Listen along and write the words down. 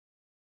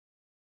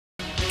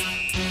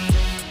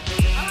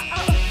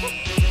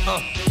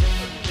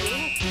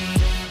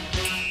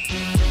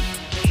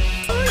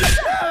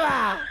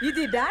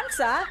ఇది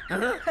డాన్సా?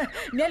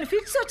 నేను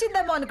ఫిక్స్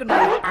వచ్చిందేమో అనుకున్నా.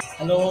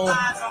 Hello.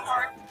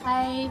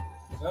 Hi.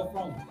 Where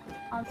from?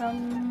 I'm from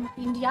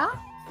India.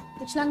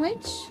 Which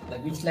language?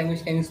 Like which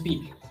language can you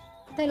speak?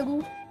 Telugu.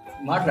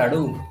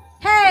 మాట్లాడు.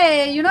 Hey,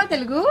 you know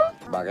Telugu?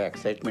 బాగా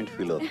excitement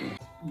feel అవుతుంది.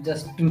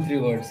 Just 2-3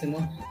 words, you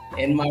know.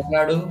 ఏం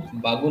మాట్లాడు?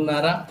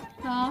 బాగున్నారా?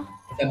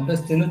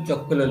 చంపేస్తును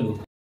చొక్కులలు.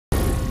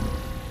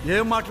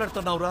 ఏం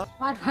మాట్లాడుతున్నావురా?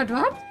 What?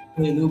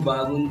 నేను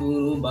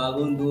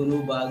బాగుందును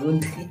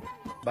బాగుంది.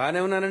 బానే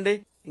ఉన్నానండి.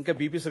 ఇంకా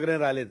బీపీ షుగర్ ఏం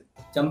రాలేదు.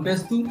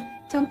 చంపేస్తూ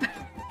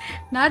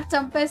Not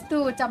చంపేస్తూ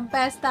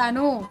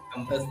చంపేస్తాను.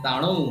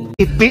 చంపేస్తాను.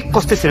 ఈ పీక్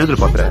వస్తే చేతులు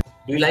పోతరా.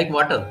 Do you like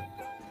water?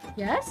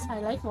 Yes, I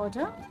like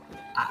water.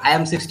 I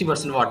am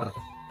 60% water.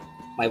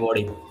 My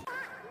body.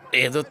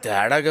 ఏదో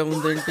తేడాగా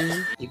ఉందేంటి?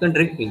 You can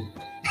drink me.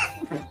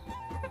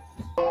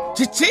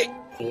 చిచ్చి.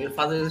 Your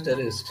father is a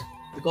terrorist.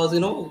 Because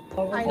you know,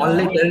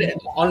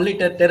 only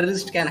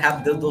terrorists can have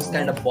those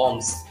kind of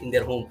bombs in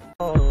their home.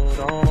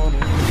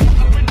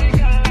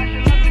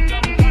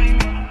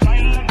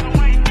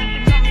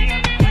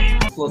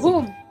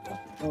 Boom.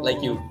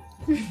 Like you.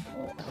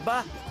 అబ్బా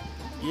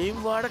ఏం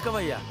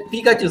వాడకమయ్యా.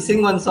 Pikachu, sing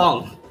one song.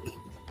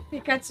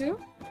 Pikachu.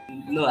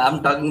 No, I'm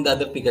talking the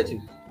other Pikachu.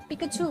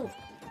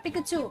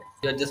 Pikachu.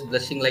 You're just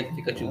blushing like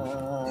Pikachu.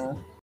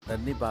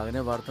 అన్నీ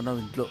బాగానే వాడుతున్నావు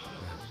ఇంట్లో.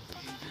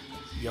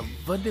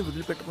 ఎవరిని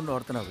వదిలిపెట్టకుండా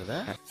వాడుతున్నావు కదా.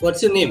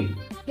 What's your name?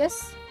 Yes.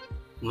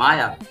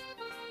 Maya.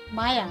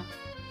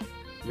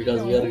 Because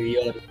you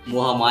are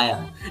Moha Maya.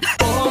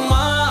 Oh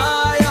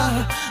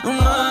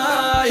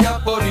Maya,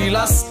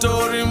 porila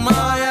story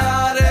Maya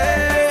re.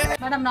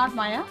 But I'm not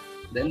Maya.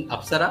 Then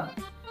Apsara.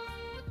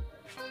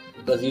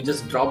 Because you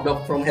just dropped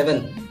off from heaven.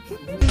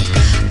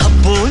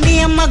 Abbo ni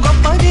amma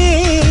goppade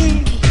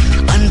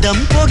andam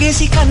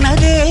pogesi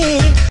kannade.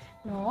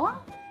 No.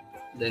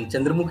 Then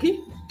Chandramukhi.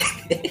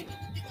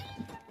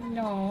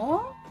 No.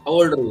 How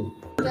old are you?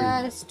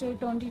 Just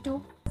 22.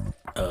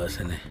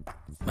 సరే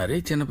మరీ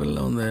చిన్నపిల్ల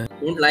ఉంది.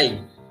 Don't lie.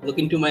 Look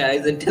into my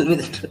eyes and tell me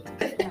the truth.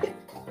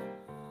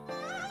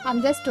 I'm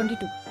just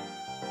 22.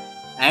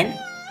 And?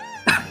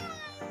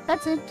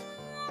 That's it.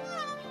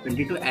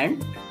 22 and?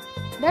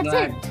 That's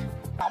No, it.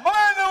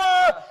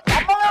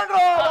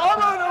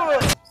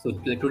 So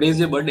today is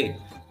your birthday.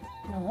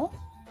 No.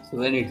 So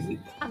when it is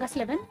it? August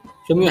 11.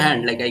 Show me your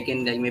hand. Like I can,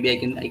 like maybe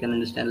I can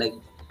understand. Like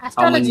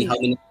Astrology. how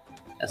many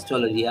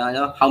astrology?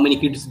 Yeah. How many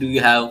kids do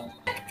you have?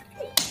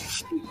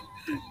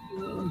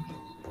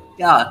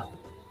 Yeah,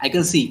 I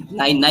can see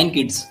nine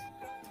kids.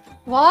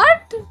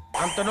 What?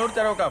 అంత నోరు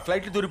తెరవక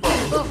flight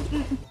దూరిపోతుంది.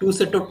 2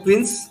 set of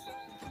twins,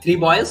 3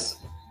 boys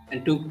and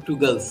two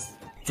girls.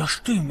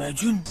 Just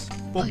imagine.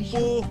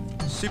 పప్పు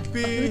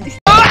సిప్పి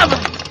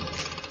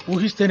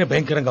ఊహిస్తేనే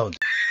భయంకరంగా ఉంది.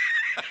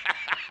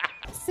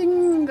 Sing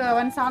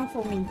one song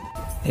for me.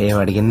 ఏం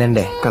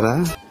అడిగిందండి కదా.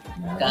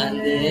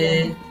 కాందే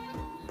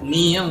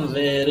నియం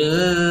వేరు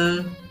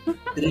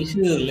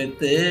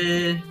త్రిశూలతే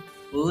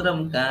పూరం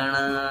కాణ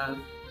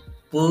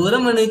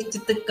పూరం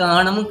నిశ్చిత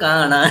కాణం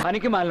కాణ.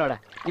 పనికి మాలినోడా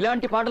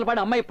ఇలాంటి పాటలు పాడి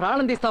అమ్మాయి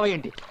ప్రాణం తీస్తావా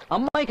ఏంటి?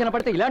 అమ్మాయి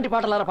కనపడితే ఇలాంటి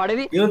పాటలు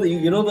పాడేది.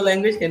 You know the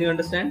language? Can you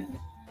understand?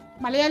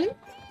 Malayali?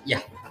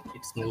 Yeah,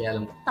 it's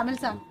Malayalam. Tamil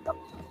song.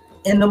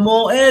 Enamo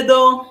edo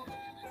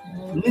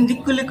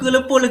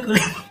ninjikulikula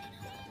polikuli.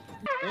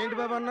 ఏంటి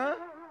బాబా అన్న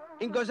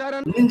ఇంకోసారి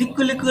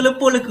ninjikulikula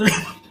polikuli.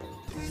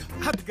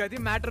 అది గది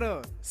మ్యాటర్.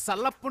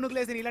 సల్ల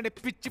పునుగులేసిన ఇలాంటి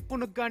పిచ్చి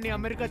పునుగ్గాన్ని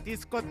అమెరికా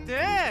తీసుకొస్తే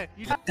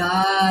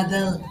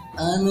కాదల్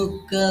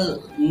అనుకల్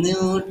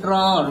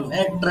న్యూట్రాన్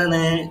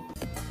ఎట్రనే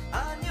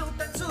ఆ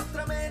న్యూటన్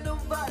సూత్రమే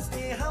నువ్వా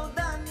స్నేహం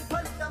దాన్ని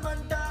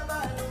ఫలితమంటావా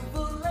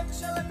నువ్వు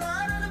లక్షల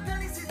తారలు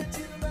కలిసిన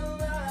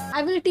చిరునవ్వా.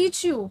 I will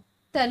teach you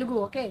Telugu,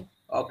 okay?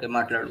 Okay,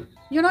 మాట్లాడు.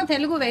 You know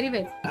Telugu very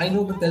well. I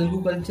know the Telugu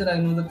culture, I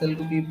know the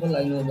Telugu people,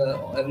 I know the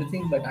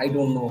everything, but I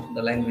don't know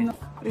the language.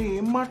 అరే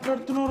ఏం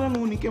మాట్లాడుతున్నావురా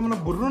నువ్వు? నీకేమైనా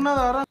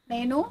బుర్రున్నదారా?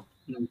 నేను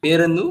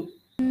పేరెందు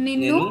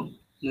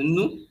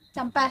నిన్ను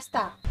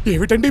చంపేస్తా.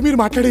 ఏమిటండి మీరు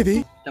మాట్లాడేది?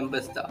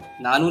 చంపేస్తా.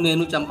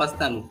 నేను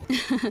చంపేస్తాను.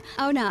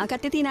 అవునా?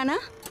 కత్తి తీనానా?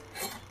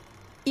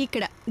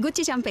 ఇక్కడ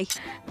గుచ్చి చంపే.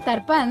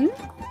 తర్పన్.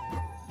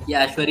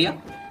 ఐశ్వర్య.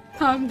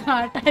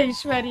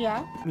 ఐశ్వర్య.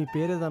 మీ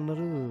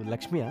పేరేదన్నారు?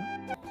 లక్ష్మియా?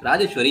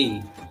 రాజేశ్వరి.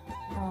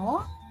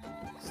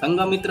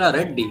 సంగమిత్ర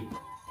రెడ్డి.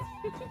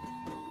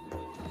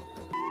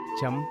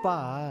 చంప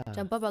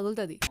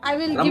పగులుతది. I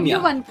will give you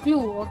one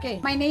clue, okay?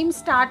 My name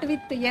start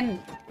with N.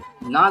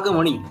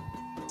 Nagamani.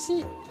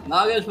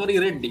 Nageswari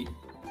Reddy.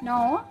 No.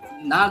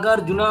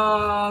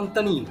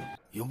 నాగార్జునంతని.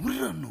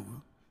 ఎవరురా నువ్వు?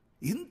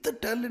 ఇంత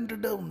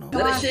టాలెంటెడ్ ఉన్నావు?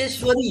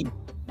 నరేశ్వరి.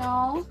 No.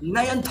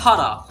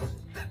 Nayanthara.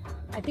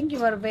 I think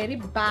you are very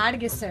bad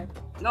guesser.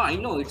 No, I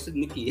know it's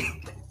Nikki.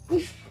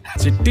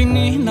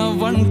 చిట్టిని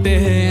నవ్వంటే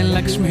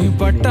Lakshmi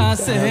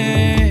పట్టాసే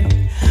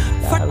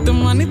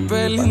ఫట్టుమని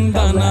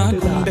పేలిందా నా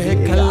గుండె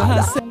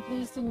కల్లాసే.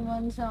 Please sing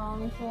one song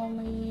for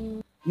me.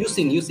 You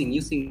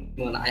sing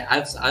one.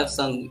 I've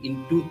sung in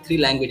 2-3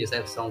 languages.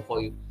 I've sung for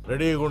you.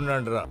 రెడీగా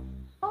ఉండండిరా.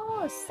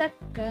 Oh,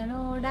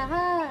 sakkanoda.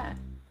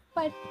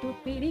 పట్టు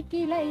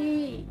పిడికిలై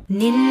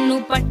నిన్ను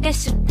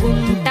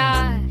పట్టేసుకుంటా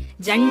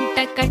జంట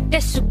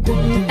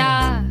కట్టేసుకుంటా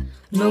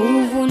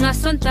నువ్వు నా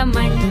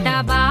సొంతమంట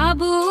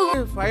బాబు.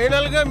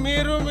 Final గా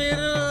మీరు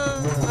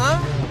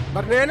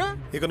మరి నేను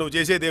ఇక నువ్వు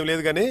చేసేది ఏం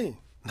లేదు కానీ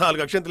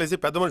 4 అక్షంతలు వేసి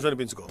పెద్ద మనిషి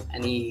అనిపించుకో.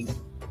 Any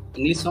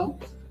English song?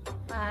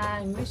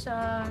 English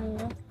song.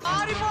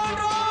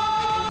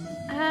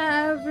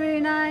 Every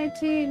night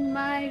in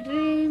my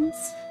dreams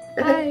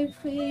I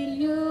feel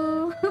you.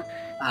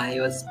 I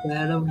was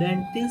scared of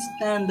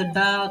dentist and the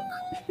dark.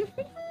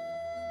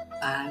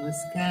 I was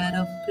scared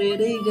of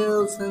pretty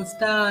girls and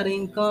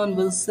starting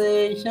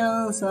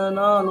conversations and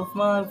all of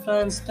my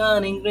friends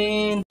turning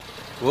green.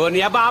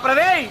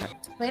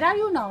 Where are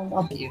you now?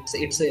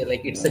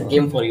 It's a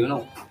game for you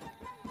know.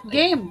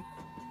 Game.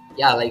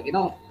 Yeah, like you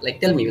know, like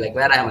tell me, like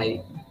where am I?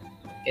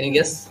 Can you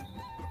guess?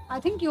 I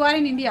think you are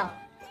in India.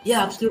 Yeah,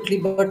 absolutely.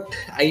 But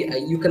I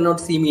you cannot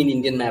see me in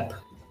Indian map.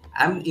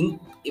 I'm in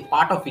a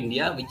part of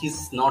India which is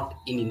not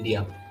in India.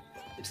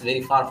 It's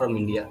very far from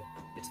India.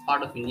 It's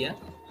part of India.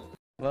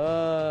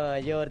 Oh,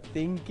 you're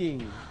thinking.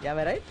 Am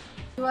I right?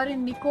 You are in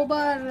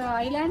Nicobar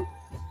Island.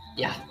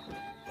 Yeah.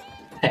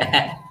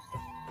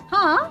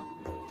 Huh?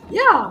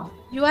 Yeah.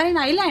 You are in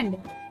island.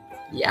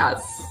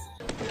 Yes.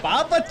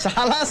 పాప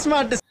చాలా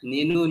smart.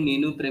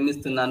 నేను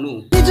ప్రేమిస్తున్నాను.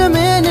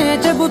 నిజమేనే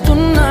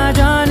చెబుతున్నా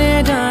జానే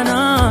జానా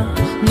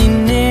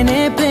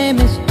నిన్నేనే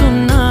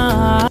ప్రేమిస్తున్నా.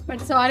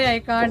 But sorry, I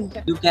can't.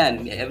 You can.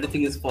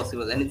 Everything is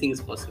possible. Anything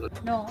is possible.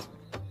 No,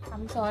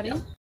 I'm sorry.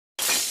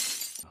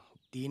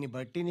 దీన్ని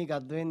బట్టి నీకు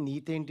అర్థమైంది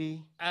నీతేంటి?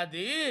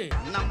 అది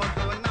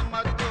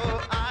నమ్మద్దు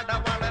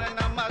ఆడవాళ్ళని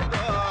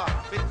నమ్మద్దు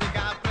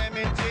పిచ్చిగా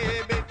ప్రేమించి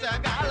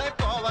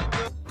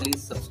బిచ్చగాళ్ళైపోవద్దు.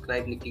 Please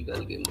subscribe Nikki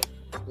Girl Gamer.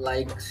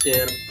 Like,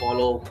 share,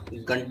 follow.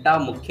 Ganta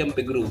ముఖ్యం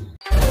బిగురు.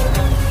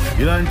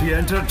 ఇలాంటి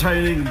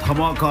ఎంటర్టైనింగ్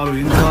ధమాకాలు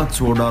ఇంకా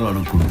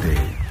చూడాలనుకుంటే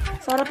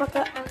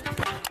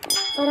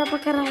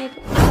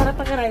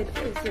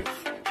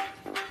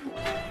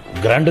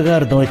గ్రాండ్ గా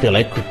అర్థమైతే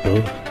లైక్ కొట్టు,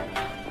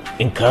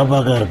 ఇంకా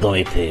బాగా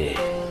అర్థమైతే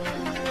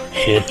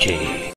షేర్ చేయి.